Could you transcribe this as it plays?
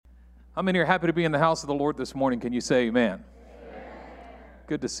How many are happy to be in the house of the Lord this morning? Can you say amen? Amen.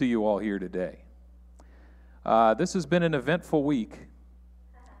 Good to see you all here today. This has been an eventful week.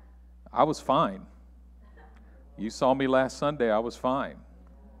 I was fine. You saw me last Sunday, I was fine.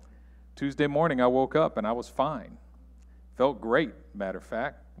 Tuesday morning, I woke up and I was fine. Felt great, matter of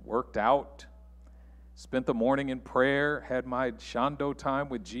fact. Worked out. Spent the morning in prayer. Had my Shando time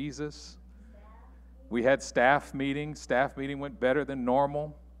with Jesus. We had staff meeting. Staff meeting went better than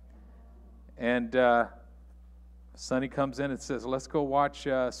normal. And Sonny comes in and says, let's go watch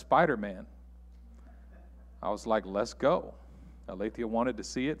Spider-Man. I was like, let's go. Alethea wanted to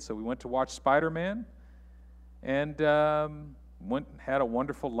see it, so we went to watch Spider-Man. And went and had a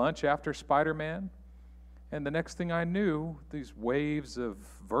wonderful lunch after Spider-Man. And the next thing I knew, these waves of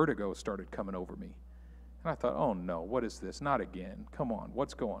vertigo started coming over me. And I thought, oh no, what is this? Not again. Come on,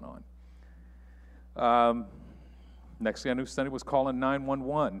 what's going on? Next thing I knew, Sonny was calling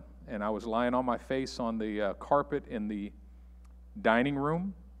 911. And I was lying on my face on the carpet in the dining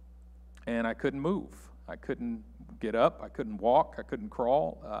room, and I couldn't move. I couldn't get up. I couldn't walk. I couldn't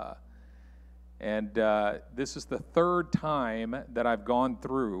crawl. And this is the third time that I've gone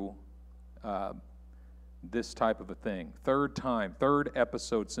through this type of a thing. Third time, third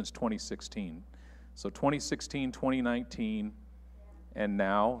episode since 2016. So 2016, 2019, and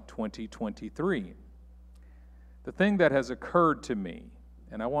now 2023. The thing that has occurred to me,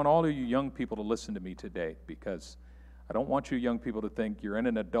 and I want all of you young people to listen to me today, because I don't want you young people to think you're in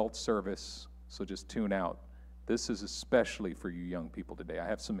an adult service, so just tune out. This is especially for you young people today. I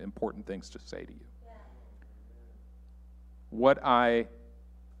have some important things to say to you. Yeah. What I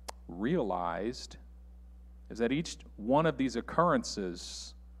realized is that each one of these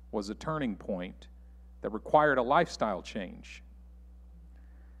occurrences was a turning point that required a lifestyle change.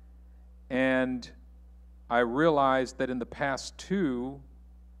 And I realized that in the past two,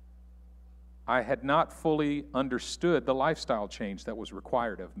 I had not fully understood the lifestyle change that was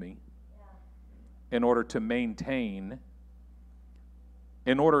required of me in order to maintain,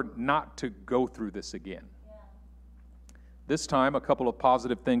 in order not to go through this again. This time, a couple of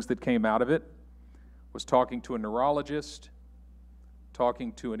positive things that came out of it was talking to a neurologist,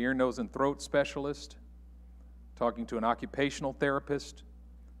 talking to an ear, nose, and throat specialist, talking to an occupational therapist,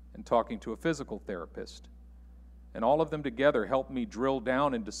 and talking to a physical therapist. And all of them together helped me drill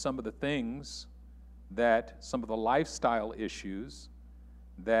down into some of the things some of the lifestyle issues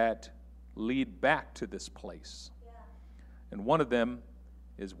that lead back to this place. Yeah. And one of them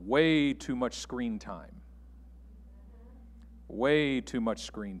is way too much screen time. Way too much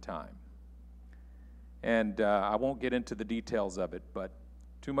screen time. And I won't get into the details of it, but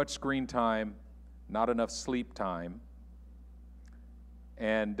too much screen time, not enough sleep time,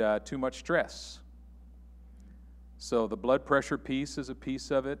 and too much stress. So the blood pressure piece is a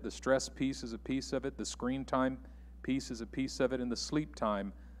piece of it, the stress piece is a piece of it, the screen time piece is a piece of it, and the sleep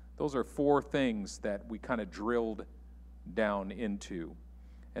time. Those are four things that we kind of drilled down into.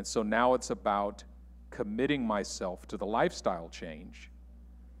 And so now it's about committing myself to the lifestyle change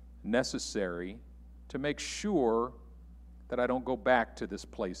necessary to make sure that I don't go back to this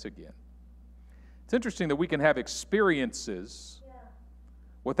place again. It's interesting that we can have experiences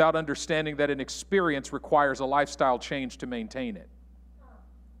without understanding that an experience requires a lifestyle change to maintain it.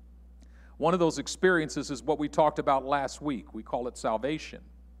 One of those experiences is what we talked about last week. We call it salvation.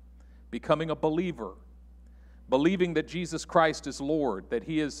 Becoming a believer. Believing that Jesus Christ is Lord, that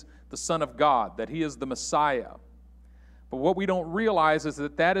He is the Son of God, that He is the Messiah. But what we don't realize is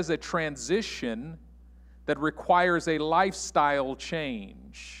that that is a transition that requires a lifestyle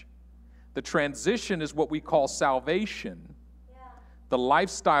change. The transition is what we call salvation. The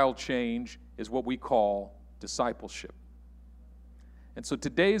lifestyle change is what we call discipleship. And so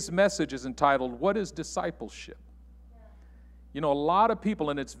today's message is entitled, What is Discipleship? You know, a lot of people,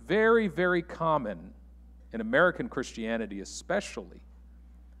 and it's very, very common in American Christianity especially,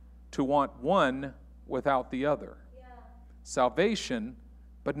 to want one without the other. Salvation,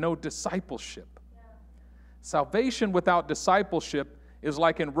 but no discipleship. Salvation without discipleship is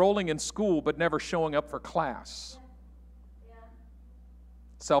like enrolling in school but never showing up for class.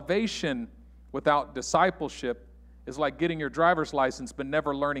 Salvation without discipleship is like getting your driver's license but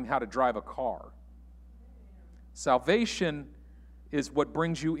never learning how to drive a car. Salvation is what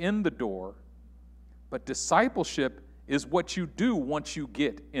brings you in the door, but discipleship is what you do once you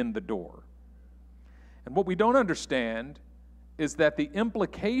get in the door. And what we don't understand is that the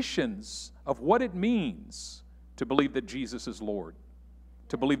implications of what it means to believe that Jesus is Lord,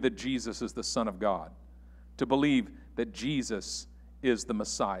 to believe that Jesus is the Son of God, to believe that Jesus is the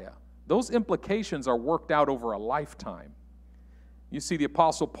Messiah. Those implications are worked out over a lifetime. You see the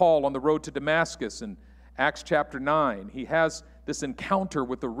Apostle Paul on the road to Damascus in Acts chapter 9. He has this encounter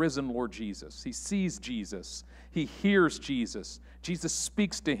with the risen Lord Jesus. He sees Jesus. He hears Jesus. Jesus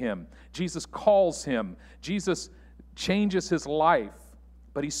speaks to him. Jesus calls him. Jesus changes his life.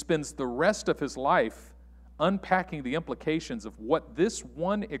 But he spends the rest of his life unpacking the implications of what this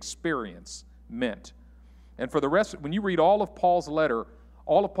one experience meant. And for the rest, when you read all of Paul's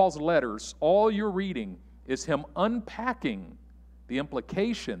letters, all you're reading is him unpacking the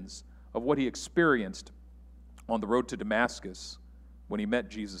implications of what he experienced on the road to Damascus when he met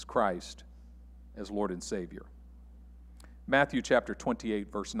Jesus Christ as Lord and Savior. Matthew chapter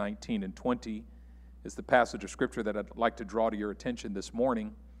 28, verse 19 and 20 is the passage of Scripture that I'd like to draw to your attention this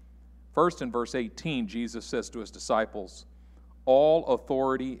morning. First, in verse 18, Jesus says to his disciples, "All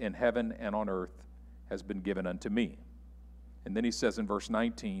authority in heaven and on earth has been given unto me." And then he says in verse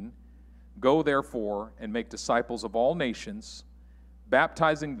 19, "Go therefore and make disciples of all nations,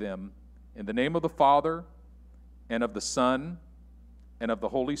 baptizing them in the name of the Father and of the Son and of the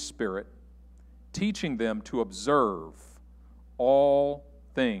Holy Spirit, teaching them to observe all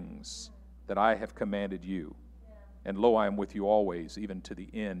things that I have commanded you. And lo, I am with you always, even to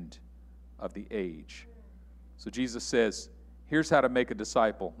the end of the age." So Jesus says, here's how to make a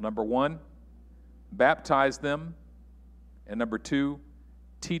disciple. Number one, baptize them. And number two,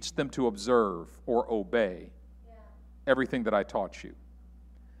 teach them to observe or obey everything that I taught you.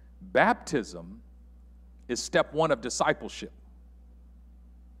 Baptism is step one of discipleship.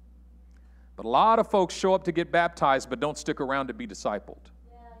 But a lot of folks show up to get baptized but don't stick around to be discipled.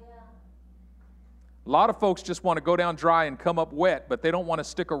 A lot of folks just want to go down dry and come up wet, but they don't want to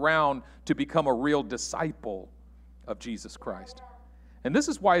stick around to become a real disciple of Jesus Christ. And this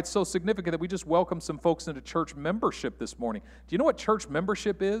is why it's so significant that we just welcomed some folks into church membership this morning. Do you know what church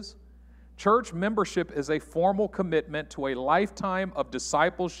membership is? Church membership is a formal commitment to a lifetime of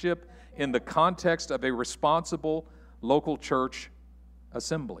discipleship in the context of a responsible local church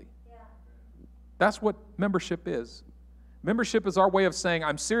assembly. That's what membership is. Membership is our way of saying,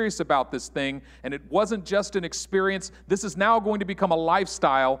 I'm serious about this thing, and it wasn't just an experience. This is now going to become a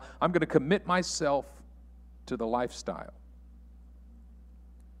lifestyle. I'm going to commit myself to the lifestyle.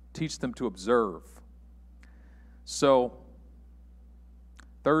 Teach them to observe. So,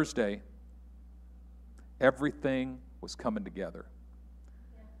 Thursday, everything was coming together.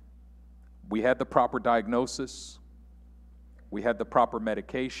 We had the proper diagnosis. We had the proper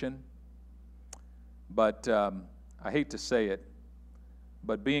medication. But I hate to say it,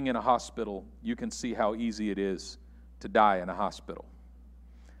 but being in a hospital, you can see how easy it is to die in a hospital.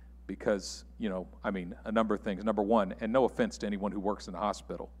 Because, a number of things. Number one, and no offense to anyone who works in a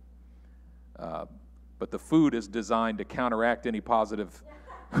hospital, but the food is designed to counteract any positive,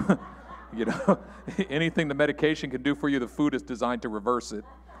 anything the medication can do for you, the food is designed to reverse it.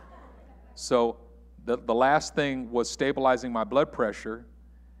 So the last thing was stabilizing my blood pressure,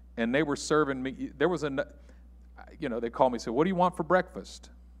 and they were serving me, there was they called me and said, "What do you want for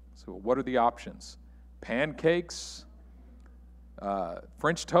breakfast?" So what are the options? Pancakes?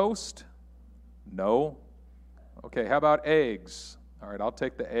 French toast? No. Okay, how about eggs? All right, I'll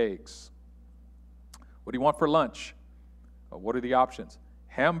take the eggs. What do you want for lunch? What are the options?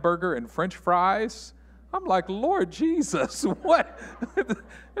 Hamburger and French fries? I'm like, Lord Jesus, what?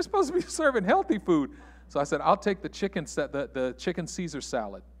 They're supposed to be serving healthy food. So I said, I'll take the chicken Caesar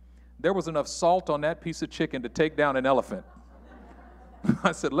salad. There was enough salt on that piece of chicken to take down an elephant.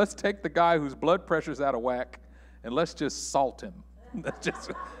 I said, let's take the guy whose blood pressure's out of whack and let's just salt him.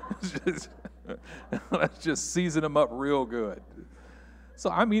 Let's just season him up real good.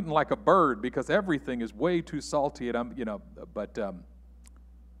 So I'm eating like a bird because everything is way too salty. And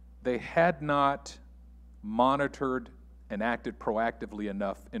they had not monitored and acted proactively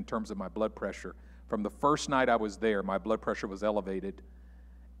enough in terms of my blood pressure. From the first night I was there, my blood pressure was elevated.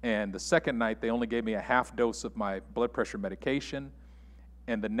 And the second night, they only gave me a half dose of my blood pressure medication.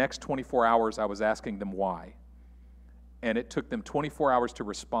 And the next 24 hours, I was asking them why. And it took them 24 hours to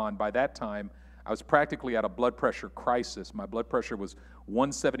respond. By that time, I was practically at a blood pressure crisis. My blood pressure was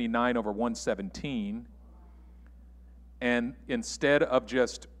 179 over 117. And instead of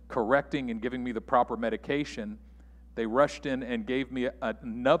just correcting and giving me the proper medication, they rushed in and gave me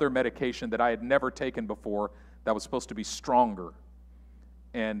another medication that I had never taken before that was supposed to be stronger.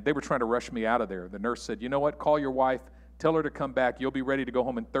 And they were trying to rush me out of there. The nurse said, you know what, call your wife, tell her to come back. You'll be ready to go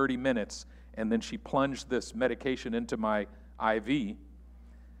home in 30 minutes. And then she plunged this medication into my IV,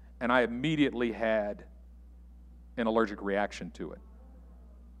 and I immediately had an allergic reaction to it.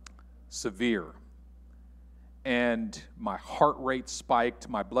 Severe. And my heart rate spiked,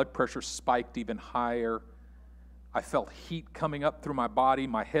 my blood pressure spiked even higher. I felt heat coming up through my body.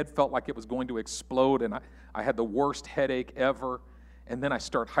 My head felt like it was going to explode, and I had the worst headache ever. And then I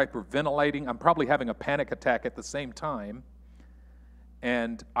start hyperventilating. I'm probably having a panic attack at the same time.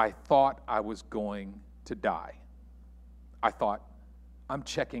 And I thought I was going to die. I thought, I'm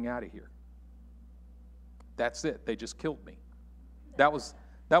checking out of here. That's it. They just killed me. That was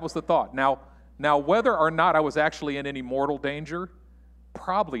the thought. Now, whether or not I was actually in any mortal danger,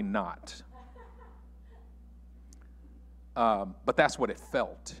 probably not. But that's what it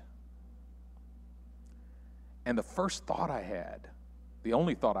felt. And the first thought I had, the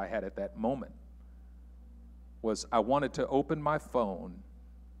only thought I had at that moment, was I wanted to open my phone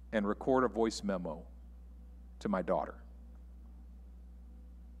and record a voice memo to my daughter.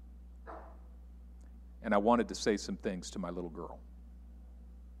 And I wanted to say some things to my little girl.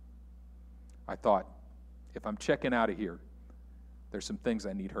 I thought, if I'm checking out of here, there's some things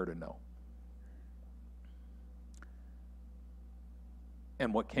I need her to know.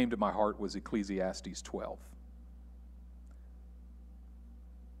 And what came to my heart was Ecclesiastes 12.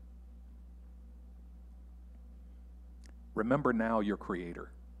 Remember now your Creator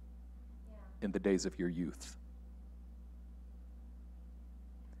in the days of your youth,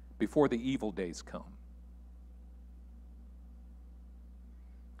 before the evil days come,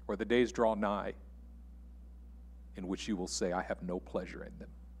 or the days draw nigh in which you will say, I have no pleasure in them.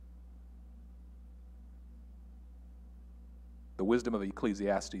 The wisdom of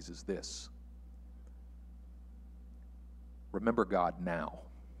Ecclesiastes is this: remember God now,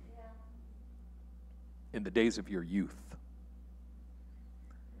 in the days of your youth,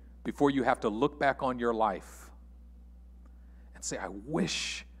 before you have to look back on your life and say, I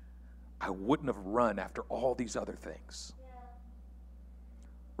wish I wouldn't have run after all these other things. Yeah.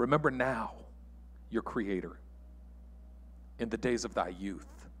 Remember now your Creator in the days of thy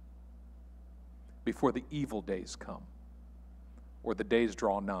youth, before the evil days come, or the days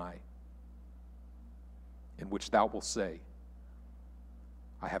draw nigh, in which thou wilt say,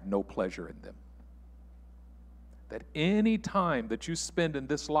 I have no pleasure in them. That any time that you spend in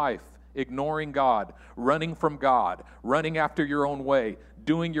this life ignoring God, running from God, running after your own way,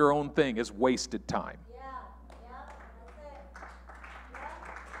 doing your own thing is wasted time. Yeah, that's it. Yeah.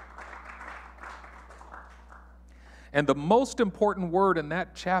 And the most important word in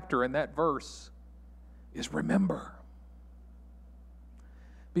that chapter, in that verse, is remember.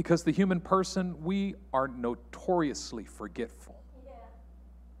 Because the human person, we are notoriously forgetful. Yeah.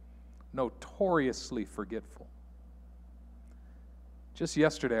 Notoriously forgetful. Just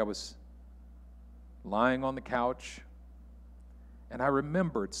yesterday, I was lying on the couch, and I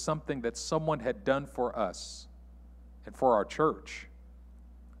remembered something that someone had done for us and for our church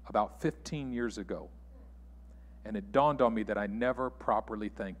about 15 years ago. And it dawned on me that I never properly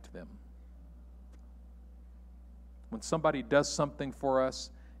thanked them. When somebody does something for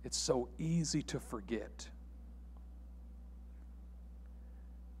us, it's so easy to forget.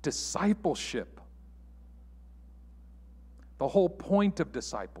 Discipleship. The whole point of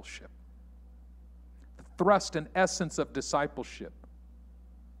discipleship, the thrust and essence of discipleship,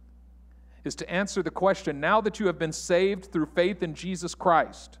 is to answer the question, now that you have been saved through faith in Jesus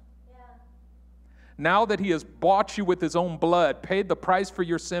Christ, now that He has bought you with His own blood, paid the price for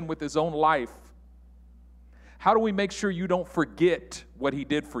your sin with His own life, how do we make sure you don't forget what He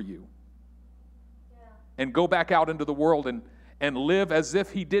did for you? And go back out into the world and live as if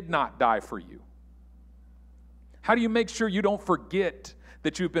He did not die for you? How do you make sure you don't forget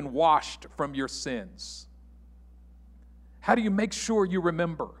that you've been washed from your sins? How do you make sure you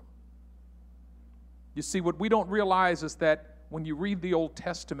remember? You see, what we don't realize is that when you read the Old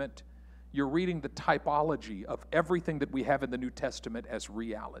Testament, you're reading the typology of everything that we have in the New Testament as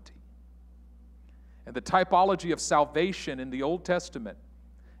reality. And the typology of salvation in the Old Testament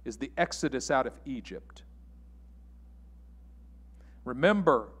is the exodus out of Egypt.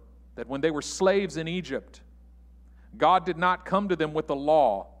 Remember that when they were slaves in Egypt, God did not come to them with the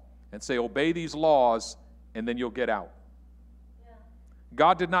law and say, obey these laws and then you'll get out. Yeah.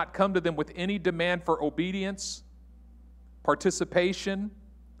 God did not come to them with any demand for obedience, participation,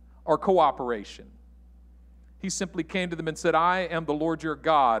 or cooperation. He simply came to them and said, I am the Lord your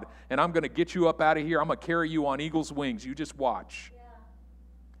God, and I'm going to get you up out of here. I'm going to carry you on eagle's wings. You just watch. Yeah.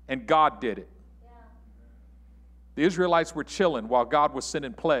 And God did it. Yeah. The Israelites were chilling while God was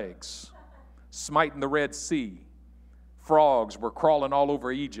sending plagues, smiting the Red Sea. Frogs were crawling all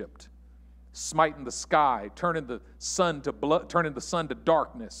over Egypt, smiting the sky, turning the sun to blood, turning the sun to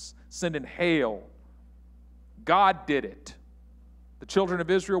darkness, sending hail. God did it. The children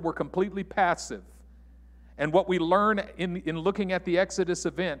of Israel were completely passive. And what we learn in looking at the Exodus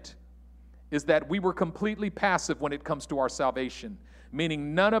event is that we were completely passive when it comes to our salvation,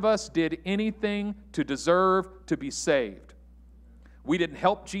 meaning none of us did anything to deserve to be saved. We didn't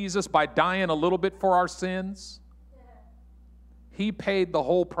help Jesus by dying a little bit for our sins. He paid the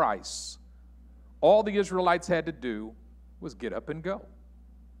whole price. All the Israelites had to do was get up and go.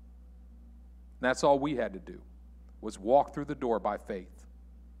 That's all we had to do, was walk through the door by faith.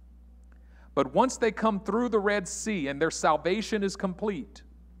 But once they come through the Red Sea and their salvation is complete,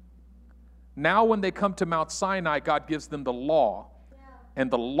 now when they come to Mount Sinai, God gives them the law.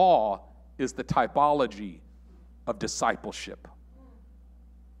 And the law is the typology of discipleship.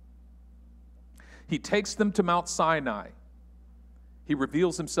 He takes them to Mount Sinai. He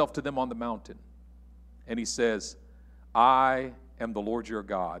reveals himself to them on the mountain. And he says, I am the Lord your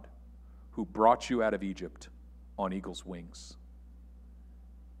God who brought you out of Egypt on eagle's wings.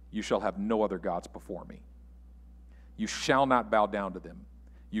 You shall have no other gods before me. You shall not bow down to them.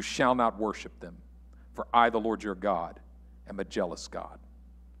 You shall not worship them. For I, the Lord your God, am a jealous God.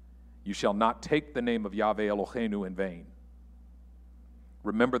 You shall not take the name of Yahweh Eloheinu in vain.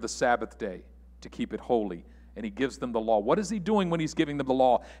 Remember the Sabbath day to keep it holy. And he gives them the law. What is he doing when he's giving them the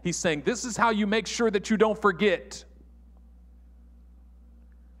law? He's saying, this is how you make sure that you don't forget.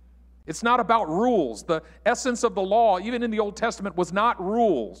 It's not about rules. The essence of the law, even in the Old Testament, was not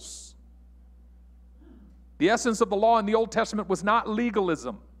rules. The essence of the law in the Old Testament was not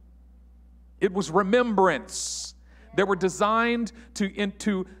legalism. It was remembrance. They were designed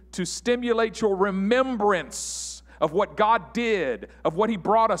to stimulate your remembrance of what God did, of what he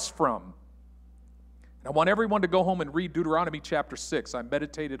brought us from. And I want everyone to go home and read Deuteronomy chapter 6. I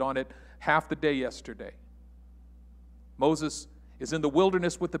meditated on it half the day yesterday. Moses is in the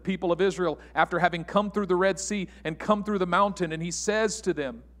wilderness with the people of Israel after having come through the Red Sea and come through the mountain. And he says to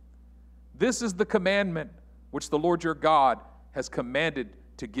them, this is the commandment which the Lord your God has commanded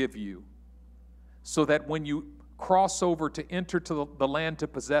to give you, so that when you cross over to enter to the land to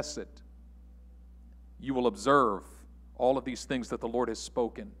possess it, you will observe all of these things that the Lord has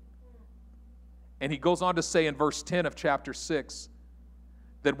spoken. And he goes on to say in verse 10 of chapter 6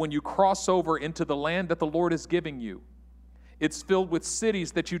 that when you cross over into the land that the Lord is giving you, it's filled with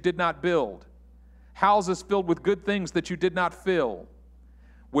cities that you did not build, houses filled with good things that you did not fill,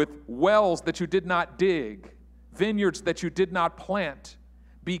 with wells that you did not dig, vineyards that you did not plant.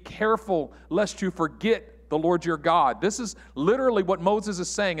 Be careful lest you forget the Lord your God. This is literally what Moses is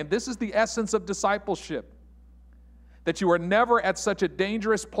saying, and this is the essence of discipleship. That you are never at such a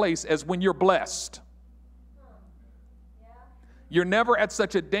dangerous place as when you're blessed. You're never at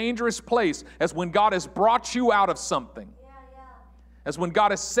such a dangerous place as when God has brought you out of something. As when God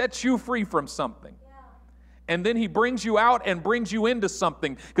has set you free from something. And then he brings you out and brings you into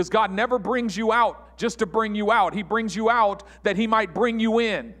something. Because God never brings you out just to bring you out. He brings you out that he might bring you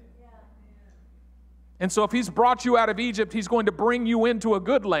in. And so if he's brought you out of Egypt, he's going to bring you into a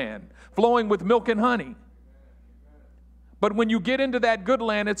good land, flowing with milk and honey. But when you get into that good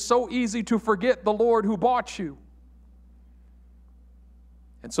land, it's so easy to forget the Lord who bought you.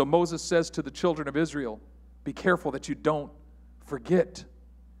 And so Moses says to the children of Israel, be careful that you don't forget.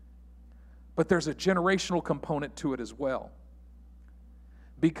 But there's a generational component to it as well.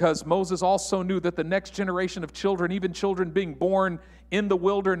 Because Moses also knew that the next generation of children, even children being born in the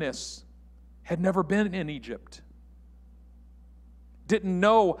wilderness, had never been in Egypt. Didn't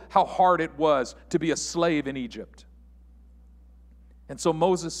know how hard it was to be a slave in Egypt. And so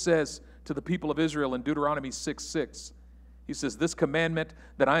Moses says to the people of Israel in Deuteronomy 6:6, he says, this commandment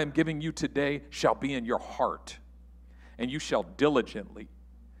that I am giving you today shall be in your heart, and you shall diligently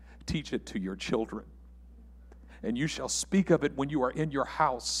teach it to your children. And you shall speak of it when you are in your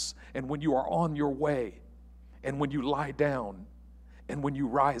house, and when you are on your way, and when you lie down, and when you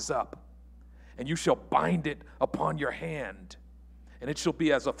rise up. And you shall bind it upon your hand, and it shall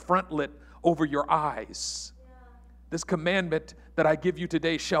be as a frontlet over your eyes. This commandment that I give you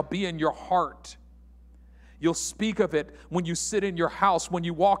today shall be in your heart. You'll speak of it when you sit in your house, when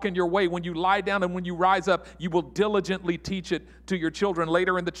you walk in your way, when you lie down, and when you rise up. You will diligently teach it to your children.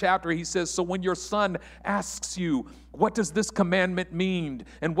 Later in the chapter, he says, so when your son asks you, what does this commandment mean?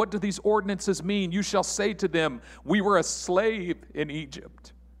 And what do these ordinances mean? You shall say to them, we were a slave in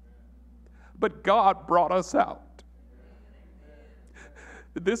Egypt, but God brought us out.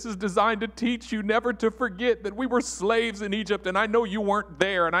 This is designed to teach you never to forget that we were slaves in Egypt, and I know you weren't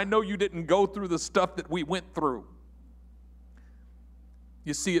there, and I know you didn't go through the stuff that we went through.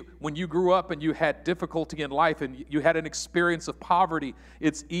 You see, when you grew up and you had difficulty in life and you had an experience of poverty,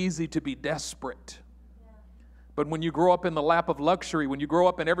 it's easy to be desperate. But when you grow up in the lap of luxury, when you grow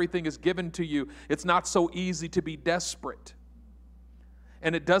up and everything is given to you, it's not so easy to be desperate.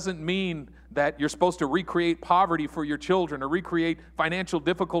 And it doesn't mean that you're supposed to recreate poverty for your children or recreate financial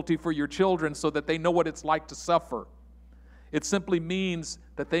difficulty for your children so that they know what it's like to suffer. It simply means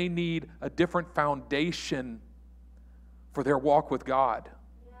that they need a different foundation for their walk with God.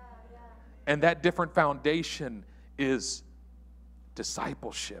 And that different foundation is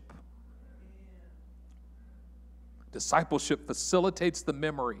discipleship. Discipleship facilitates the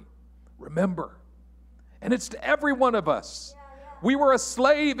memory. Remember. And it's to every one of us. We were a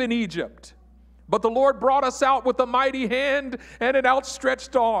slave in Egypt, but the Lord brought us out with a mighty hand and an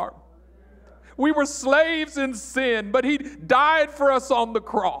outstretched arm. We were slaves in sin, but He died for us on the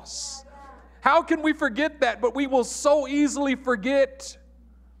cross. How can we forget that? But we will so easily forget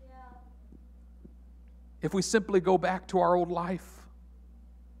if we simply go back to our old life.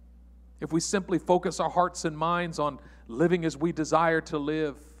 If we simply focus our hearts and minds on living as we desire to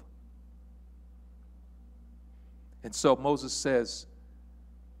live. And so Moses says,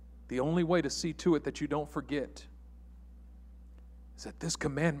 the only way to see to it that you don't forget is that this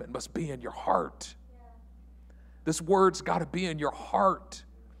commandment must be in your heart. This word's got to be in your heart.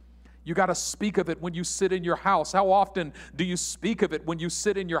 You got to speak of it when you sit in your house. How often do you speak of it when you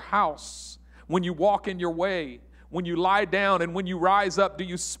sit in your house? When you walk in your way? When you lie down and when you rise up, do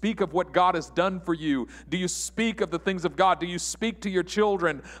you speak of what God has done for you? Do you speak of the things of God? Do you speak to your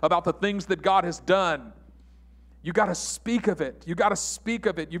children about the things that God has done? You got to speak of it. You got to speak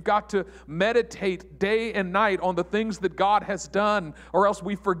of it. You've got to meditate day and night on the things that God has done, or else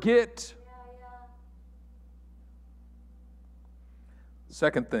we forget.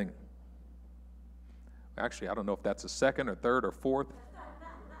 Second thing. Actually, I don't know if that's a second or third or fourth.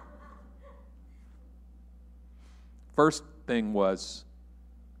 First thing was,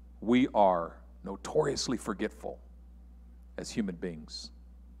 we are notoriously forgetful as human beings.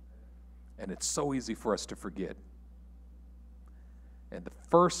 And it's so easy for us to forget. And the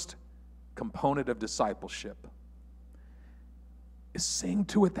first component of discipleship is seeing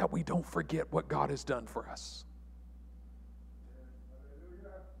to it that we don't forget what God has done for us.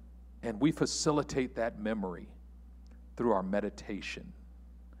 And we facilitate that memory through our meditation,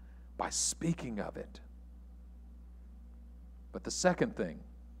 by speaking of it. But the second thing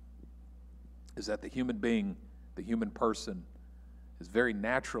is that the human being, the human person, is very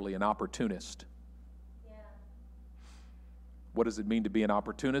naturally an opportunist. What does it mean to be an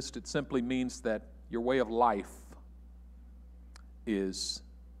opportunist? It simply means that your way of life is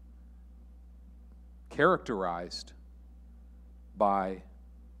characterized by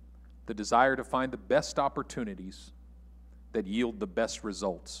the desire to find the best opportunities that yield the best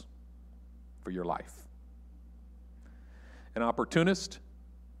results for your life. An opportunist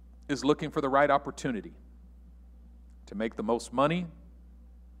is looking for the right opportunity to make the most money,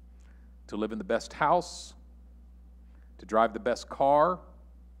 to live in the best house, to drive the best car,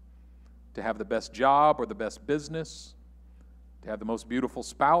 to have the best job or the best business, to have the most beautiful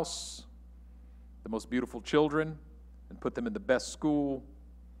spouse, the most beautiful children, and put them in the best school,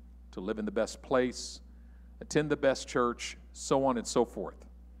 to live in the best place, attend the best church, so on and so forth.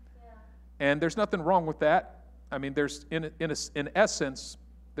 And there's nothing wrong with that. I mean, there's in essence,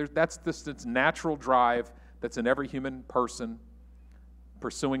 that's this natural drive that's in every human person,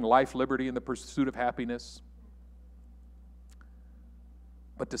 pursuing life, liberty, and the pursuit of happiness.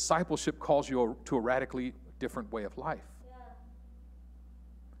 But discipleship calls you to a radically different way of life.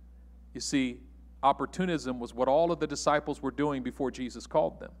 You see, opportunism was what all of the disciples were doing before Jesus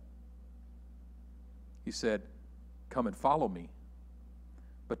called them. He said, "Come and follow me."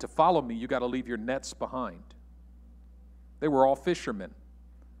 But to follow me, you got to leave your nets behind. They were all fishermen.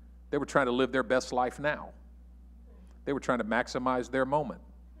 They were trying to live their best life now. They were trying to maximize their moment.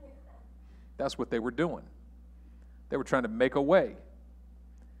 That's what they were doing. They were trying to make a way.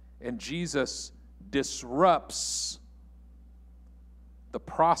 And Jesus disrupts the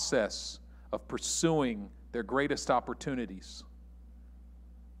process of pursuing their greatest opportunities.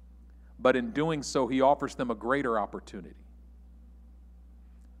 But in doing so, He offers them a greater opportunity.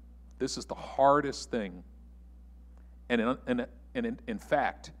 This is the hardest thing. And in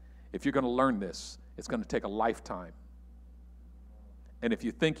fact, if you're going to learn this, it's going to take a lifetime. And if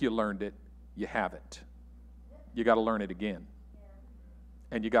you think you learned it, you haven't. You got to learn it again.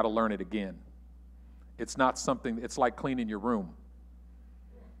 And you got to learn it again. It's not something, it's like cleaning your room.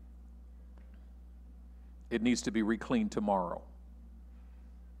 It needs to be re-cleaned tomorrow.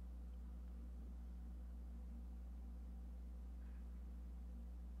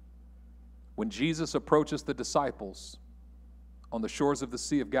 When Jesus approaches the disciples on the shores of the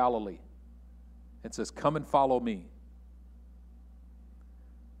Sea of Galilee and says, "Come and follow me,"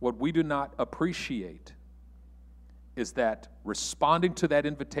 what we do not appreciate is that responding to that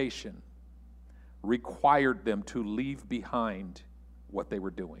invitation required them to leave behind what they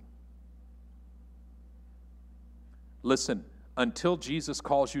were doing. Listen, until Jesus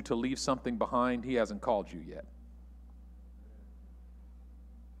calls you to leave something behind, he hasn't called you yet.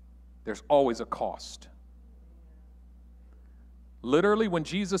 There's always a cost. Literally, when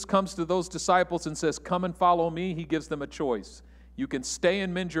Jesus comes to those disciples and says, "Come and follow me," he gives them a choice. You can stay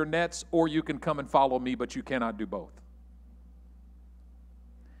and mend your nets, or you can come and follow me, but you cannot do both.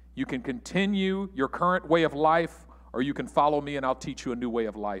 You can continue your current way of life, or you can follow me and I'll teach you a new way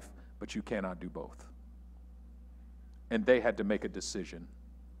of life, but you cannot do both. And they had to make a decision.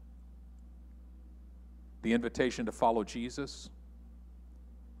 The invitation to follow Jesus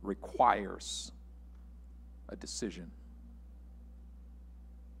requires a decision.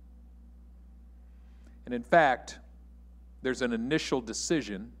 And in fact, there's an initial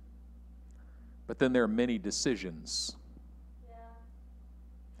decision, but then there are many decisions. Yeah.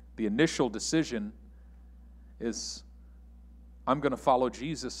 The initial decision is, I'm going to follow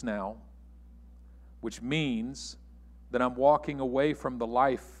Jesus now, which means that I'm walking away from the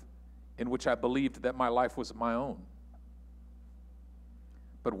life in which I believed that my life was my own.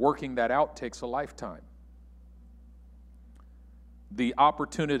 But working that out takes a lifetime. The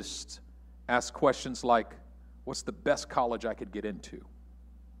opportunist asks questions like, what's the best college I could get into?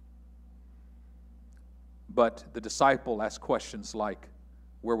 But the disciple asks questions like,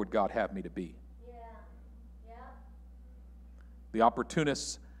 where would God have me to be? Yeah. Yeah. The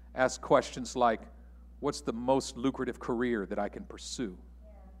opportunist asks questions like, what's the most lucrative career that I can pursue? Yeah.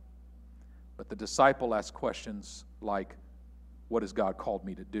 But the disciple asks questions like, what has God called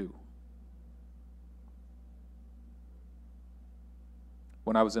me to do?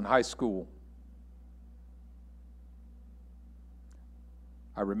 When I was in high school,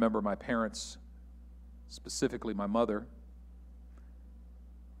 I remember my parents, specifically my mother,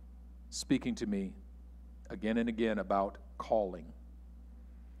 speaking to me again and again about calling.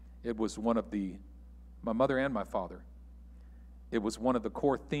 It was my mother and my father, it was one of the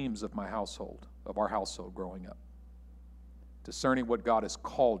core themes of our household growing up. Discerning what God has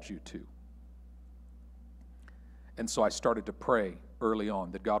called you to. And so I started to pray early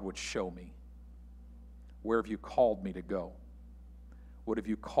on that God would show me. Where have you called me to go? What have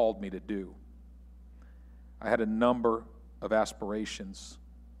you called me to do? I had a number of aspirations.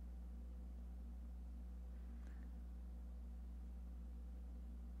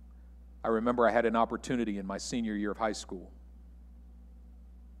 I remember I had an opportunity in my senior year of high school.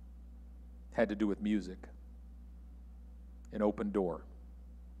 It had to do with music. An open door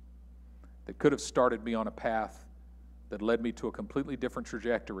that could have started me on a path that led me to a completely different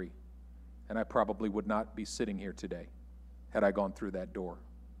trajectory, and I probably would not be sitting here today had I gone through that door.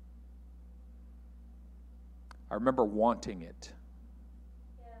 I remember wanting it.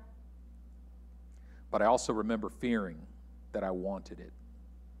 Yeah. But I also remember fearing that I wanted it.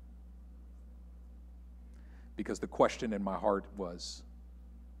 Because the question in my heart was,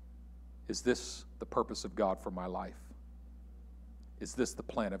 is this the purpose of God for my life? Is this the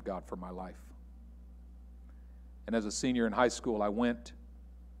plan of God for my life? And as a senior in high school, I went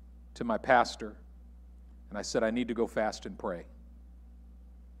to my pastor and I said, I need to go fast and pray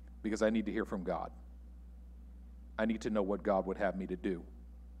because I need to hear from God. I need to know what God would have me to do.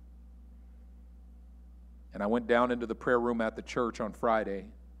 And I went down into the prayer room at the church on Friday,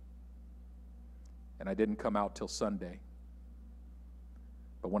 and I didn't come out till Sunday.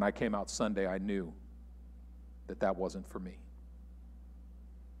 But when I came out Sunday, I knew that that wasn't for me.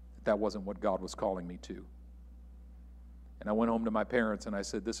 That wasn't what God was calling me to. And I went home to my parents and I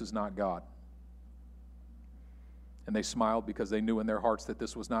said, this is not God. And they smiled because they knew in their hearts that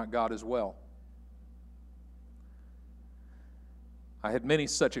this was not God as well. I had many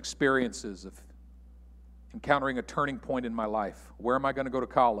such experiences of encountering a turning point in my life. Where am I going to go to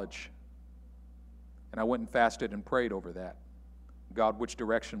college? And I went and fasted and prayed over that. God, which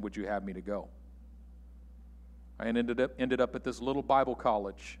direction would you have me to go? I ended up at this little Bible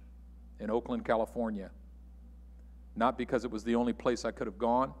college in Oakland, California. Not because it was the only place I could have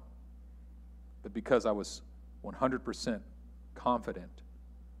gone, but because I was 100% confident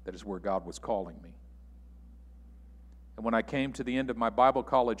that is where God was calling me. And when I came to the end of my Bible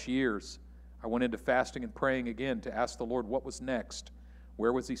college years, I went into fasting and praying again to ask the Lord what was next.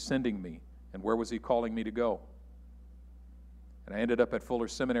 Where was He sending me? And where was He calling me to go? And I ended up at Fuller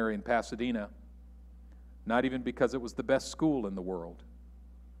Seminary in Pasadena, not even because it was the best school in the world.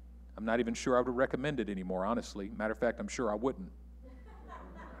 I'm not even sure I would recommend it anymore, honestly. Matter of fact, I'm sure I wouldn't.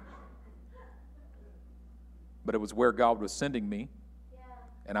 But it was where God was sending me,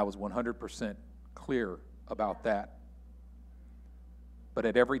 and I was 100% clear about that. But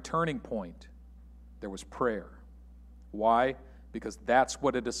at every turning point, there was prayer. Why? Because that's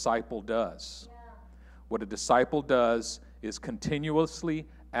what a disciple does. Yeah. What a disciple does is continuously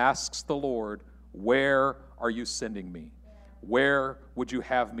asks the Lord, where are you sending me? Where would you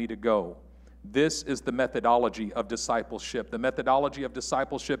have me to go? This is the methodology of discipleship. The methodology of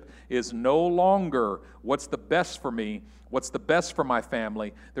discipleship is no longer what's the best for me, what's the best for my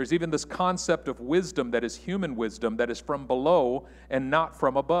family. There's even this concept of wisdom that is human wisdom, that is from below and not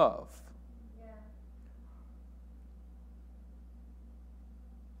from above. Yeah.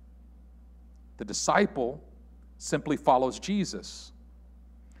 The disciple simply follows Jesus.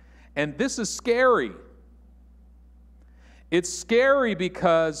 And this is scary. It's scary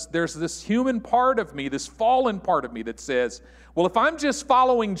because there's this human part of me, this fallen part of me that says, well, if I'm just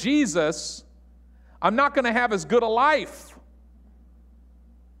following Jesus, I'm not going to have as good a life.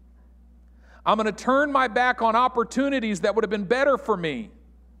 I'm going to turn my back on opportunities that would have been better for me.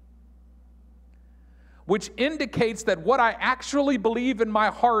 Which indicates that what I actually believe in my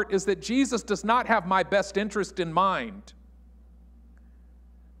heart is that Jesus does not have my best interest in mind.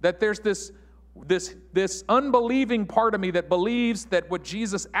 That there's this unbelieving part of me that believes that what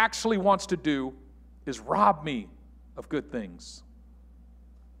Jesus actually wants to do is rob me of good things.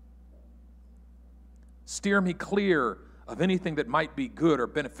 Steer me clear of anything that might be good or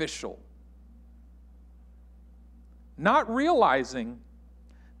beneficial. Not realizing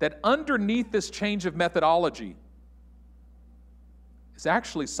that underneath this change of methodology is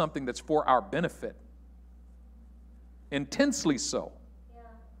actually something that's for our benefit. Intensely so.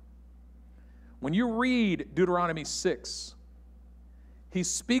 When you read Deuteronomy 6, he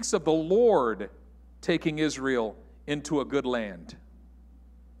speaks of the Lord taking Israel into a good land.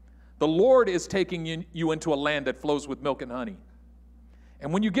 The Lord is taking you into a land that flows with milk and honey.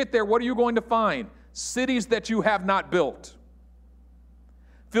 And when you get there, what are you going to find? Cities that you have not built,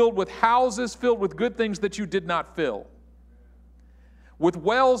 filled with houses, filled with good things that you did not fill, with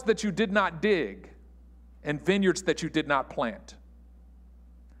wells that you did not dig, and vineyards that you did not plant.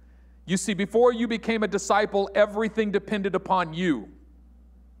 You see, before you became a disciple, everything depended upon you.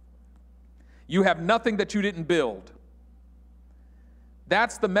 You have nothing that you didn't build.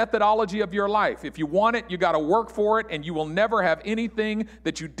 That's the methodology of your life. If you want it, you got to work for it, and you will never have anything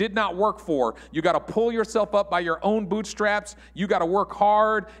that you did not work for. You got to pull yourself up by your own bootstraps. You got to work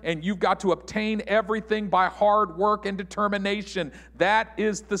hard, and you've got to obtain everything by hard work and determination. That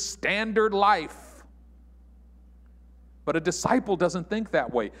is the standard life. But a disciple doesn't think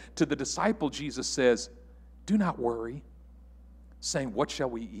that way. To the disciple, Jesus says, do not worry, saying, what shall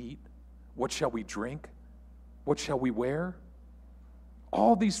we eat? What shall we drink? What shall we wear?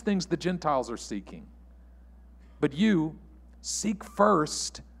 All these things the Gentiles are seeking. But you seek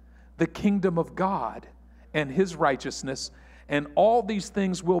first the kingdom of God and his righteousness, and all these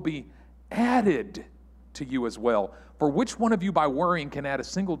things will be added to you as well. For which one of you by worrying can add a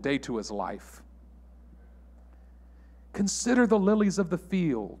single day to his life? Consider the lilies of the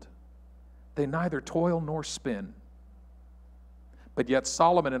field. They neither toil nor spin. But yet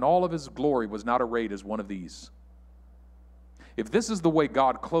Solomon in all of his glory was not arrayed as one of these. If this is the way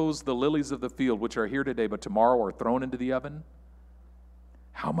God clothes the lilies of the field, which are here today but tomorrow are thrown into the oven,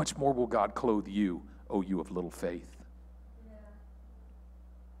 how much more will God clothe you, O you of little faith? Yeah.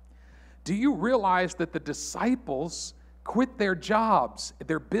 Do you realize that the disciples quit their jobs,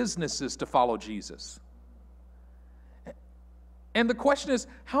 their businesses to follow Jesus? And the question is,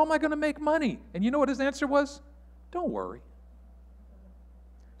 how am I going to make money? And you know what his answer was? Don't worry.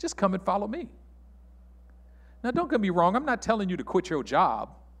 Just come and follow me. Now, don't get me wrong. I'm not telling you to quit your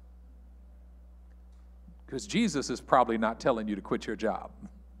job, because Jesus is probably not telling you to quit your job.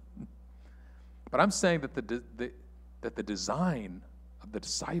 But I'm saying that the design of the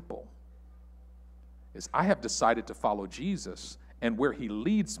disciple is I have decided to follow Jesus, and where he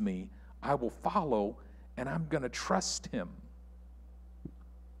leads me, I will follow, and I'm going to trust him.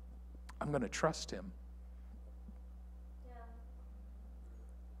 I'm going to trust him. Yeah.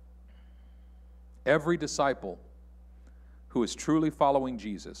 Every disciple who is truly following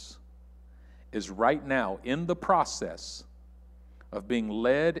Jesus is right now in the process of being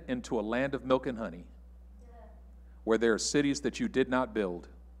led into a land of milk and honey, where there are cities that you did not build,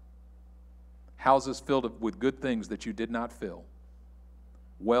 houses filled with good things that you did not fill,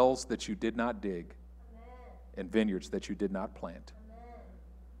 wells that you did not dig, and vineyards that you did not plant.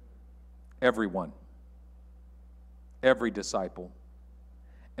 Everyone, every disciple.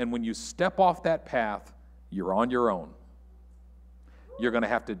 And when you step off that path, you're on your own. You're going to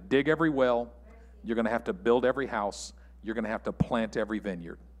have to dig every well. You're going to have to build every house. You're going to have to plant every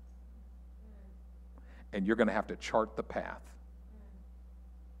vineyard. And you're going to have to chart the path.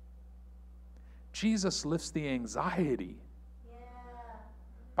 Jesus lifts the anxiety Yeah.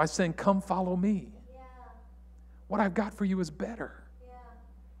 by saying, come follow me. Yeah. What I've got for you is better. Yeah.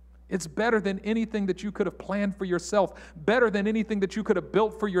 It's better than anything that you could have planned for yourself, better than anything that you could have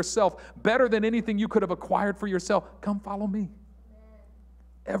built for yourself, better than anything you could have acquired for yourself. Come follow me. Amen.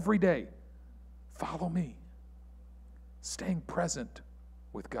 Every day, follow me. Staying present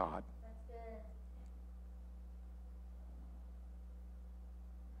with God. That's good.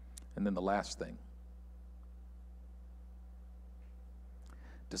 And then the last thing.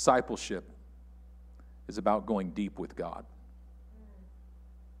 Discipleship is about going deep with God.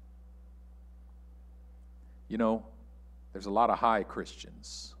 You know, there's a lot of high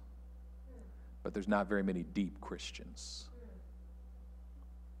Christians, but there's not very many deep Christians.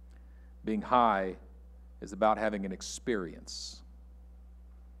 Being high is about having an experience.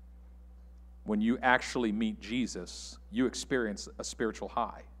 When you actually meet Jesus, you experience a spiritual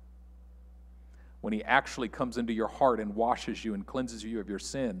high. When he actually comes into your heart and washes you and cleanses you of your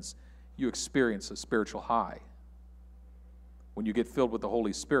sins, you experience a spiritual high. When you get filled with the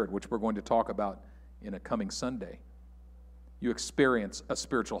Holy Spirit, which we're going to talk about in a coming Sunday, you experience a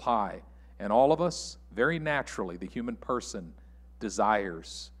spiritual high. And all of us, very naturally, the human person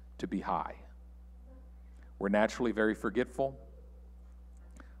desires to be high. We're naturally very forgetful.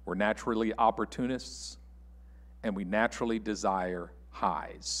 We're naturally opportunists. And we naturally desire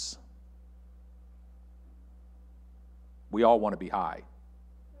highs. We all want to be high.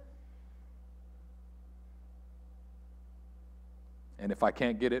 And if I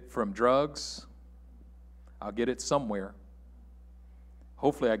can't get it from drugs, I'll get it somewhere.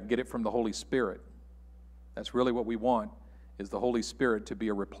 Hopefully I can get it from the Holy Spirit. That's really what we want, is the Holy Spirit to be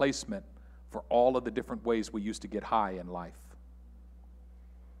a replacement for all of the different ways we used to get high in life.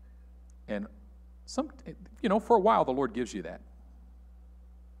 And for a while the Lord gives you that.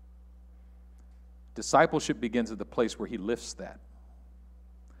 Discipleship begins at the place where he lifts that,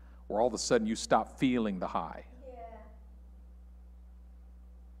 where all of a sudden you stop feeling the high. Yeah.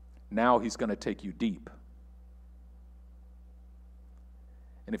 Now he's going to take you deep.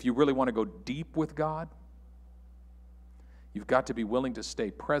 And if you really want to go deep with God, you've got to be willing to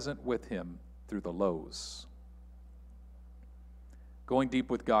stay present with him through the lows. Going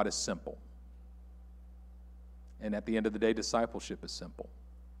deep with God is simple. And at the end of the day, discipleship is simple.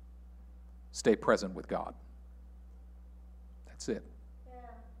 Stay present with God. That's it. Yeah.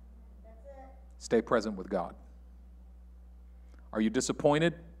 That's it. Stay present with God. Are you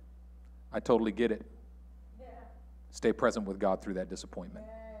disappointed? I totally get it. Yeah. Stay present with God through that disappointment.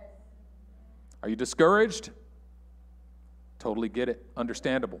 Yes. Are you discouraged? Totally get it.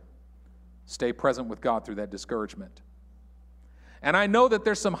 Understandable. Stay present with God through that discouragement. And I know that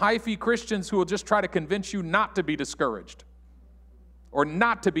there's some hyphy Christians who will just try to convince you not to be discouraged or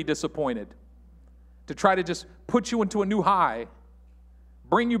not to be disappointed, to try to just put you into a new high,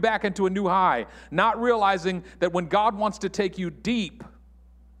 bring you back into a new high, not realizing that when God wants to take you deep,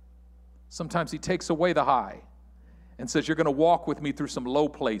 sometimes he takes away the high and says, you're going to walk with me through some low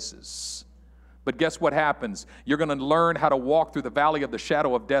places. But guess what happens? You're going to learn how to walk through the valley of the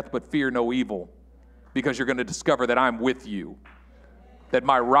shadow of death, but fear no evil, because you're going to discover that I'm with you, that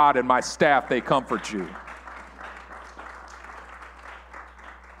my rod and my staff, they comfort you.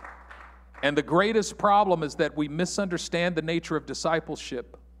 And the greatest problem is that we misunderstand the nature of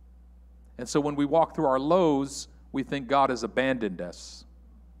discipleship. And so when we walk through our lows, we think God has abandoned us.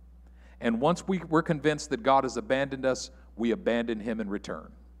 And once we're convinced that God has abandoned us, we abandon him in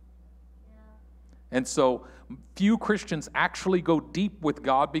return. And so few Christians actually go deep with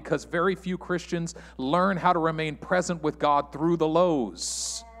God because very few Christians learn how to remain present with God through the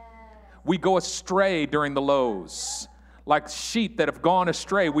lows. We go astray during the lows. Like sheep that have gone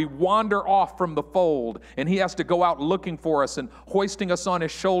astray, we wander off from the fold, and he has to go out looking for us and hoisting us on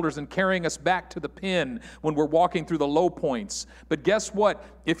his shoulders and carrying us back to the pen when we're walking through the low points. But guess what?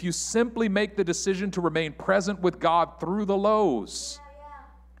 If you simply make the decision to remain present with God through the lows,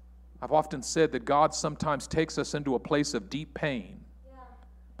 I've often said that God sometimes takes us into a place of deep pain,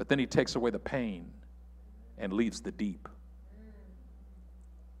 but then he takes away the pain and leaves the deep.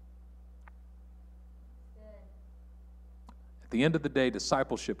 At the end of the day,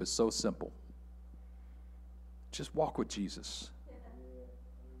 discipleship is so simple. Just walk with Jesus.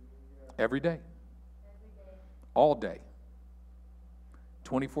 Every day. All day.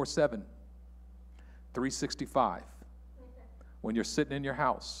 24/7. 365. When you're sitting in your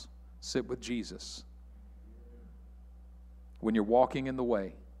house, sit with Jesus. When you're walking in the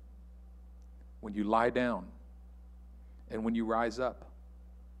way, when you lie down, and when you rise up.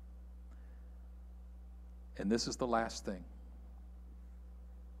 And this is the last thing.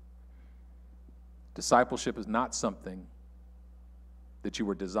 Discipleship is not something that you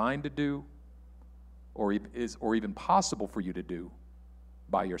were designed to do or even possible for you to do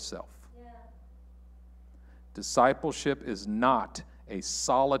by yourself. Yeah. Discipleship is not a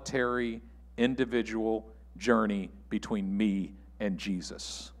solitary, individual journey between me and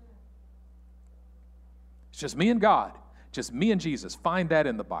Jesus. It's just me and God, just me and Jesus. Find that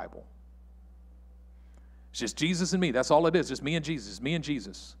in the Bible. It's just Jesus and me. That's all it is, just me and Jesus, me and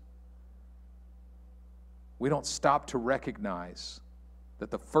Jesus. We don't stop to recognize that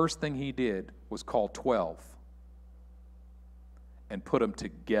the first thing he did was call 12 and put them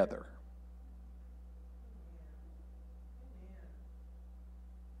together.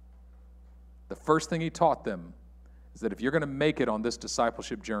 The first thing he taught them is that if you're going to make it on this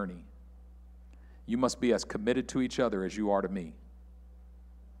discipleship journey, you must be as committed to each other as you are to me.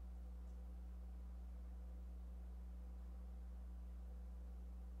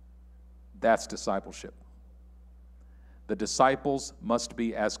 That's discipleship. The disciples must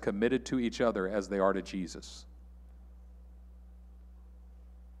be as committed to each other as they are to Jesus.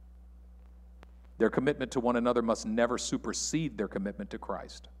 Their commitment to one another must never supersede their commitment to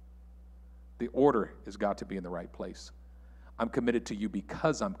Christ. The order has got to be in the right place. I'm committed to you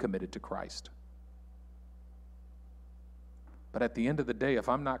because I'm committed to Christ. But at the end of the day, if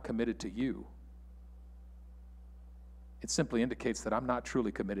I'm not committed to you, it simply indicates that I'm not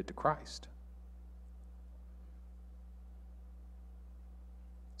truly committed to Christ.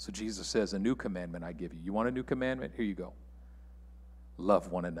 So Jesus says, a new commandment I give you. You want a new commandment? Here you go.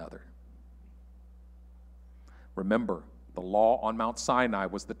 Love one another. Remember, the law on Mount Sinai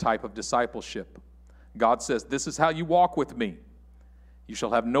was the type of discipleship. God says, this is how you walk with me. You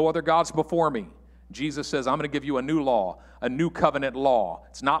shall have no other gods before me. Jesus says, I'm going to give you a new law, a new covenant law.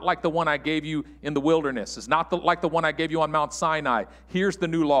 It's not like the one I gave you in the wilderness. It's not like the one I gave you on Mount Sinai. Here's the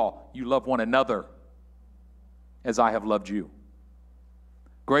new law. You love one another as I have loved you.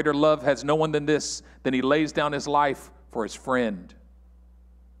 Greater love has no one than this, than he lays down his life for his friend.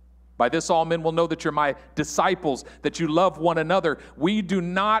 By this all men will know that you're my disciples, that you love one another. We do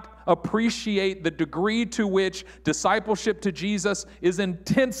not appreciate the degree to which discipleship to Jesus is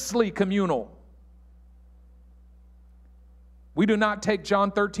intensely communal. We do not take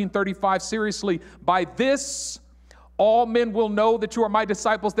John 13:35 seriously. By this all men will know that you are my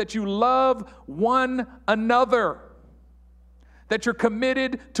disciples, that you love one another. That you're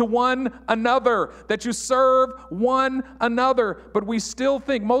committed to one another, that you serve one another. But we still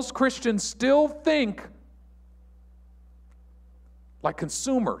think, most Christians still think like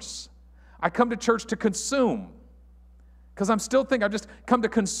consumers. I come to church to consume because I'm still thinking I've just come to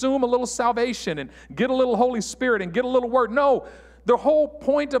consume a little salvation and get a little Holy Spirit and get a little word. No, the whole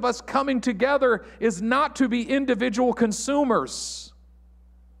point of us coming together is not to be individual consumers.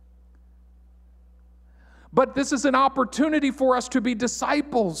 But this is an opportunity for us to be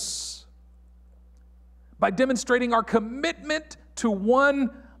disciples by demonstrating our commitment to one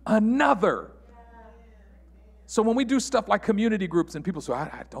another. So when we do stuff like community groups and people say,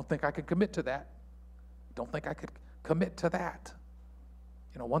 I don't think I could commit to that. Don't think I could commit to that.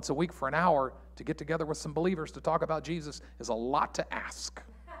 You know, once a week for an hour to get together with some believers to talk about Jesus is a lot to ask.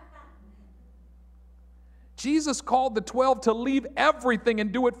 Jesus called the 12 to leave everything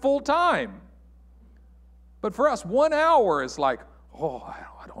and do it full time. But for us, 1 hour is like, oh,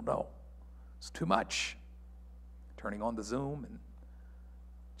 I don't know. It's too much. Turning on the Zoom and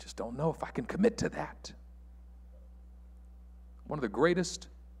just don't know if I can commit to that. One of the greatest,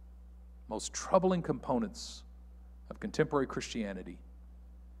 most troubling components of contemporary Christianity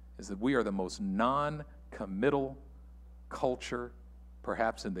is that we are the most non-committal culture,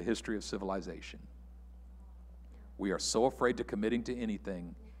 perhaps in the history of civilization. We are so afraid to committing to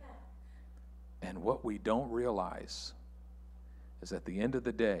anything. And what we don't realize is at the end of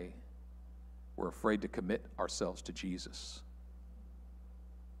the day, we're afraid to commit ourselves to Jesus.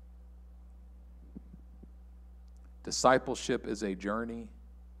 Discipleship is a journey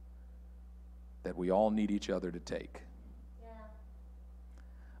that we all need each other to take. Yeah.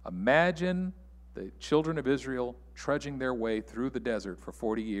 Imagine the children of Israel trudging their way through the desert for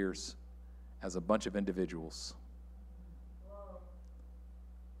 40 years as a bunch of individuals.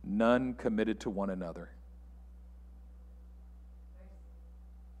 None committed to one another.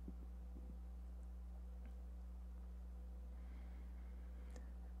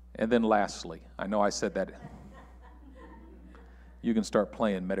 And then lastly, I know I said that. You can start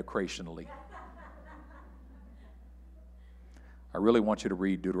playing metacrationally. I really want you to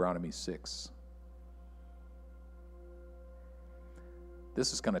read Deuteronomy 6.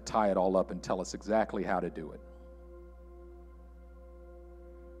 This is going to tie it all up and tell us exactly how to do it.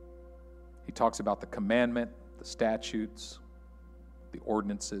 He talks about the commandment, the statutes, the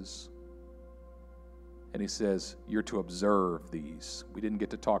ordinances. And he says, you're to observe these. We didn't get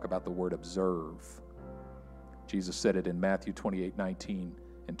to talk about the word observe. Jesus said it in Matthew 28:19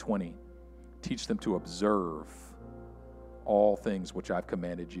 and 20. Teach them to observe all things which I've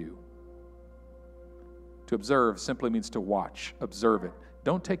commanded you. To observe simply means to watch. Observe it.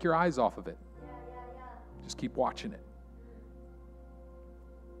 Don't take your eyes off of it. Just keep watching it.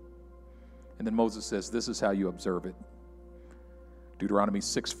 And then Moses says, this is how you observe it. Deuteronomy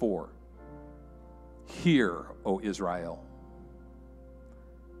 6:4. Hear, O Israel,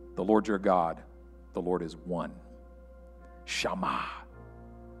 the Lord your God, the Lord is one. Shama.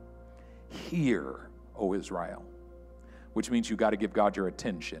 Hear, O Israel, which means you got to give God your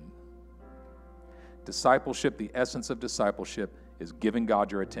attention. Discipleship, the essence of discipleship, is giving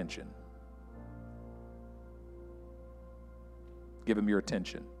God your attention. Give him your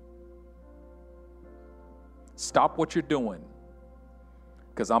attention. Stop what you're doing,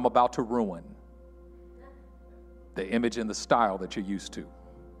 because I'm about to ruin the image and the style that you're used to.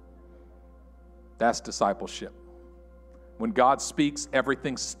 That's discipleship. When God speaks,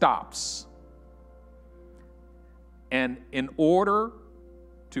 everything stops. And in order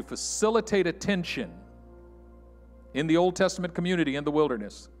to facilitate attention in the Old Testament community in the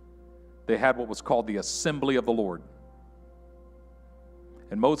wilderness, they had what was called the assembly of the Lord.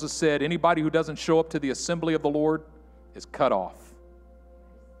 And Moses said, anybody who doesn't show up to the assembly of the Lord is cut off.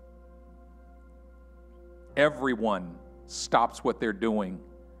 Everyone stops what they're doing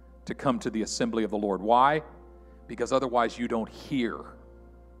to come to the assembly of the Lord. Why? Because otherwise you don't hear.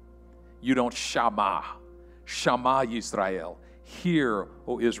 You don't shama. Shama Yisrael. Hear,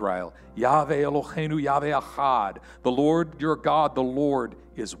 O Israel. Yahweh Eloheinu Yahweh Echad. The Lord your God, the Lord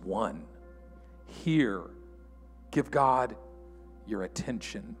is one. Hear. Give God your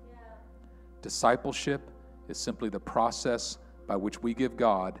attention. Discipleship is simply the process by which we give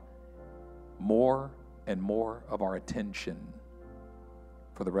God more and more of our attention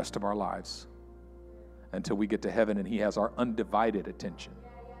for the rest of our lives until we get to heaven and he has our undivided attention.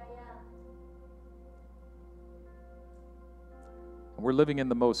 And we're living in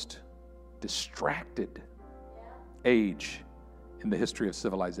the most distracted age in the history of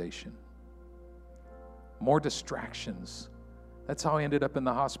civilization. More distractions. That's how I ended up in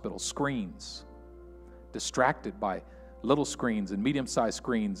the hospital. Screens. Distracted by little screens and medium-sized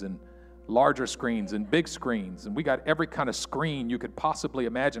screens and larger screens and big screens. And we got every kind of screen you could possibly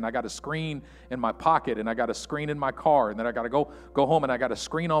imagine. I got a screen in my pocket, and I got a screen in my car, and then I got to go home, and I got a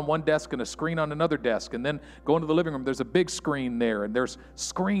screen on one desk and a screen on another desk, and then go into the living room. There's a big screen there, and there's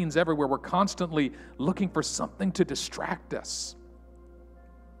screens everywhere. We're constantly looking for something to distract us.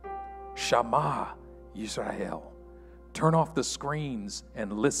 Shama Yisrael. Turn off the screens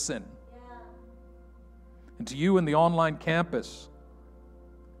and listen. And to you in the online campus,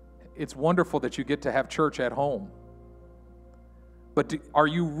 it's wonderful that you get to have church at home. But are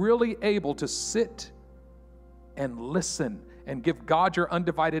you really able to sit and listen and give God your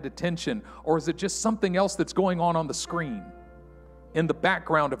undivided attention? Or is it just something else that's going on the screen, in the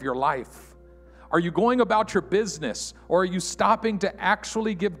background of your life? Are you going about your business, or are you stopping to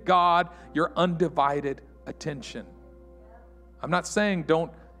actually give God your undivided attention? I'm not saying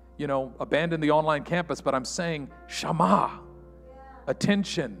don't, abandon the online campus, but I'm saying shama,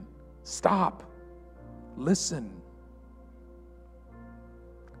 attention, stop, listen.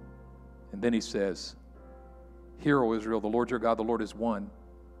 And then he says, hear, O Israel, the Lord your God, the Lord is one,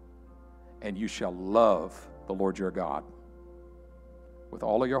 and you shall love the Lord your God with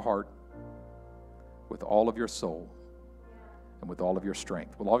all of your heart, with all of your soul, and with all of your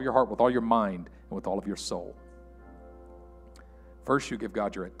strength, with all of your heart, with all your mind, and with all of your soul. First, you give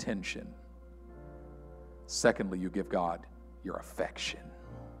God your attention. Secondly, you give God your affection.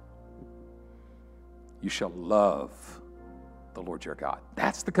 You shall love the Lord your God.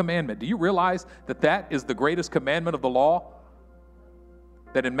 That's the commandment. Do you realize that that is the greatest commandment of the law?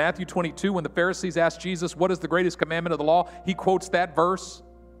 That in Matthew 22, when the Pharisees asked Jesus, what is the greatest commandment of the law? He quotes that verse.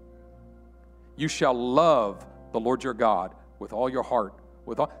 You shall love the Lord your God with all your heart.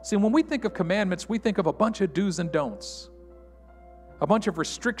 See, when we think of commandments, we think of a bunch of do's and don'ts. A bunch of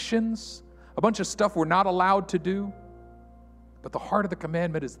restrictions, a bunch of stuff we're not allowed to do. But the heart of the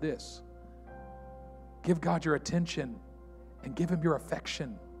commandment is this. Give God your attention and give him your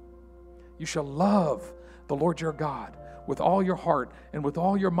affection. You shall love the Lord your God with all your heart and with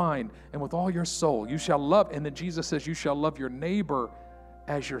all your mind and with all your soul. You shall love, and then Jesus says you shall love your neighbor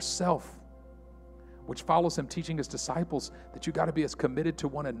as yourself, which follows him teaching his disciples that you got to be as committed to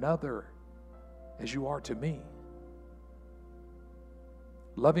one another as you are to me.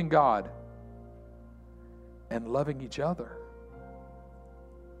 Loving God and loving each other.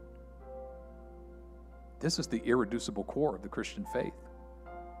 This is the irreducible core of the Christian faith.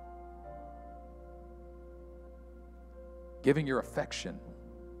 Giving your affection.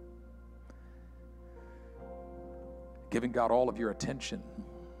 Giving God all of your attention.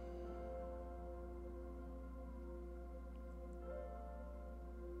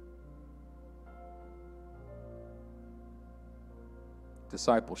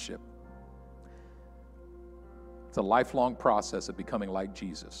 Discipleship. It's a lifelong process of becoming like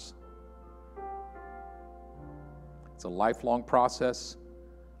Jesus. It's a lifelong process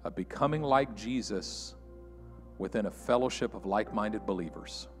of becoming like Jesus within a fellowship of like-minded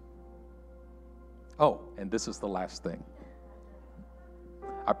believers. Oh, and this is the last thing.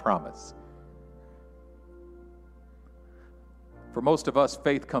 I promise. For most of us,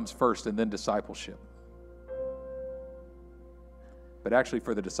 faith comes first and then discipleship. But actually,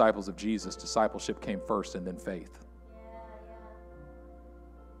 for the disciples of Jesus, discipleship came first and then faith.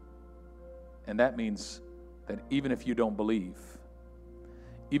 And that means that even if you don't believe,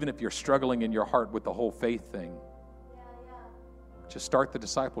 even if you're struggling in your heart with the whole faith thing, just start the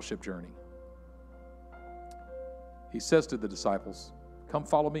discipleship journey. He says to the disciples, come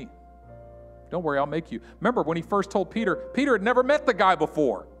follow me. Don't worry, I'll make you. Remember when he first told Peter, Peter had never met the guy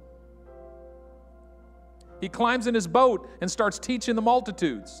before. He climbs in his boat and starts teaching the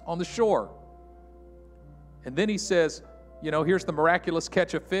multitudes on the shore. And then he says, here's the miraculous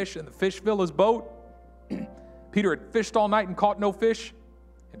catch of fish, and the fish fill his boat. Peter had fished all night and caught no fish.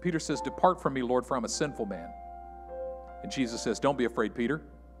 And Peter says, depart from me, Lord, for I'm a sinful man. And Jesus says, don't be afraid, Peter.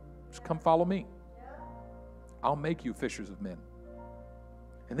 Just come follow me. I'll make you fishers of men.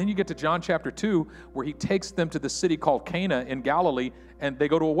 And then you get to John chapter 2, where he takes them to the city called Cana in Galilee, and they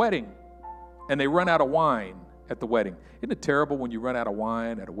go to a wedding. And they run out of wine at the wedding. Isn't it terrible when you run out of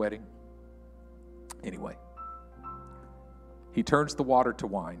wine at a wedding? Anyway, he turns the water to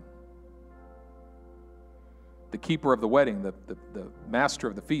wine. The keeper of the wedding, the master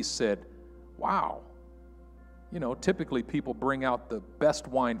of the feast, said, wow, typically people bring out the best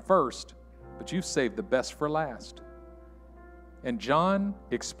wine first, but you've saved the best for last. And John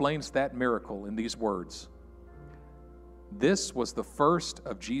explains that miracle in these words. This was the first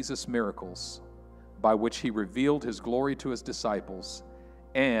of Jesus' miracles by which he revealed his glory to his disciples,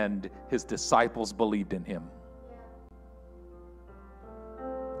 and his disciples believed in him.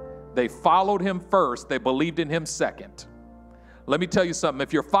 They followed him first, they believed in him second. Let me tell you something,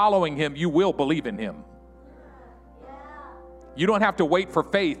 if you're following him, you will believe in him. You don't have to wait for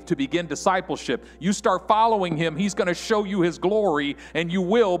faith to begin discipleship. You start following him, he's going to show you his glory, and you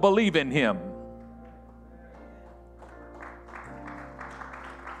will believe in him.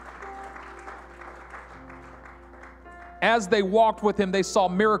 As they walked with him, they saw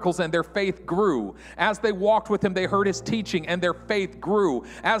miracles and their faith grew. As they walked with him, they heard his teaching and their faith grew.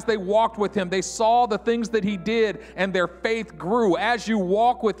 As they walked with him, they saw the things that he did and their faith grew. As you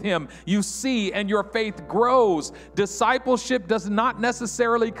walk with him, you see and your faith grows. Discipleship does not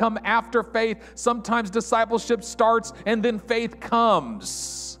necessarily come after faith. Sometimes discipleship starts and then faith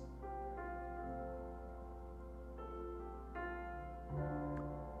comes.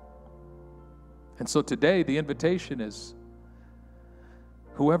 And so today, the invitation is,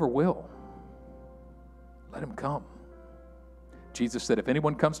 whoever will, let him come. Jesus said, if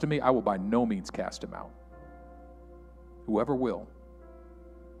anyone comes to me, I will by no means cast him out. Whoever will,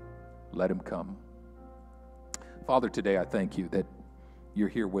 let him come. Father, today I thank you that you're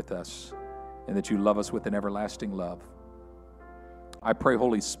here with us and that you love us with an everlasting love. I pray,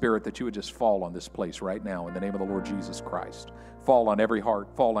 Holy Spirit, that you would just fall on this place right now in the name of the Lord Jesus Christ. Fall on every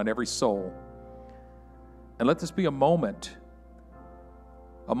heart, fall on every soul. And let this be a moment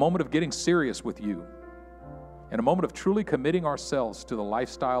of getting serious with you, and a moment of truly committing ourselves to the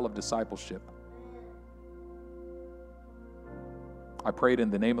lifestyle of discipleship. I pray it in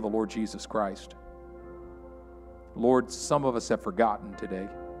the name of the Lord Jesus Christ. Lord, some of us have forgotten today.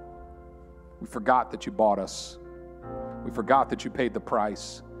 We forgot that you bought us. We forgot that you paid the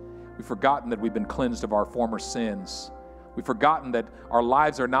price. We've forgotten that we've been cleansed of our former sins. We've forgotten that our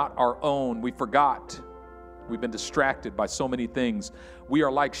lives are not our own. We forgot. We've been distracted by so many things. We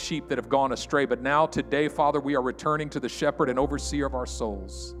are like sheep that have gone astray. But now, today, Father, we are returning to the shepherd and overseer of our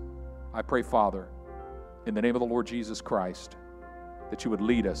souls. I pray, Father, in the name of the Lord Jesus Christ, that you would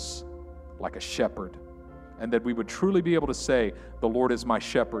lead us like a shepherd, and that we would truly be able to say, the Lord is my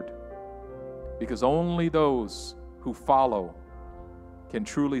shepherd, because only those who follow can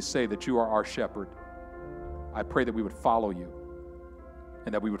truly say that you are our shepherd. I pray that we would follow you,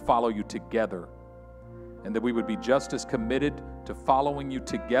 and that we would follow you together, and that we would be just as committed to following you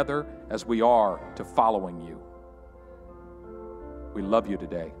together as we are to following you. We love you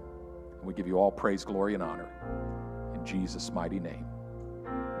today, and we give you all praise, glory, and honor. In Jesus' mighty name.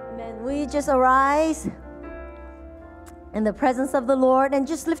 Amen. Will you just arise in the presence of the Lord and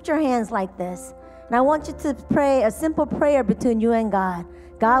just lift your hands like this? And I want you to pray a simple prayer between you and God.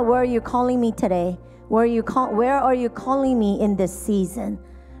 God, where are you calling me today? Where are you calling me in this season?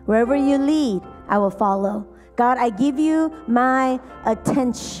 Wherever you lead, I will follow. God, I give you my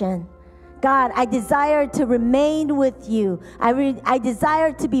attention. God, I desire to remain with you. I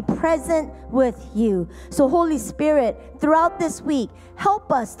desire to be present with you. So Holy Spirit, throughout this week,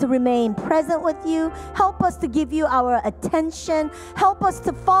 help us to remain present with you. Help us to give you our attention. Help us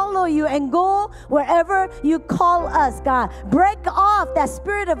to follow you and go wherever you call us, God. Break off that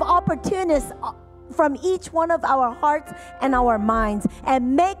spirit of opportunists from each one of our hearts and our minds,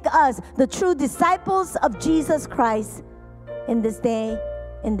 and make us the true disciples of Jesus Christ in this day,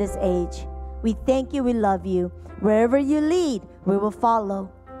 in this age. We thank you, we love you. Wherever you lead, we will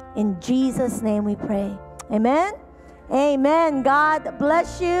follow. In Jesus' name we pray. Amen. Amen. God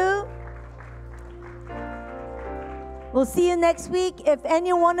bless you. We'll see you next week. If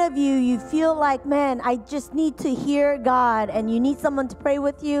any one of you feel like, man, I just need to hear God, and you need someone to pray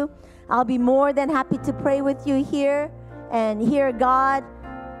with you, I'll be more than happy to pray with you here and hear God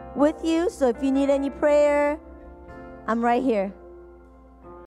with you. So if you need any prayer, I'm right here.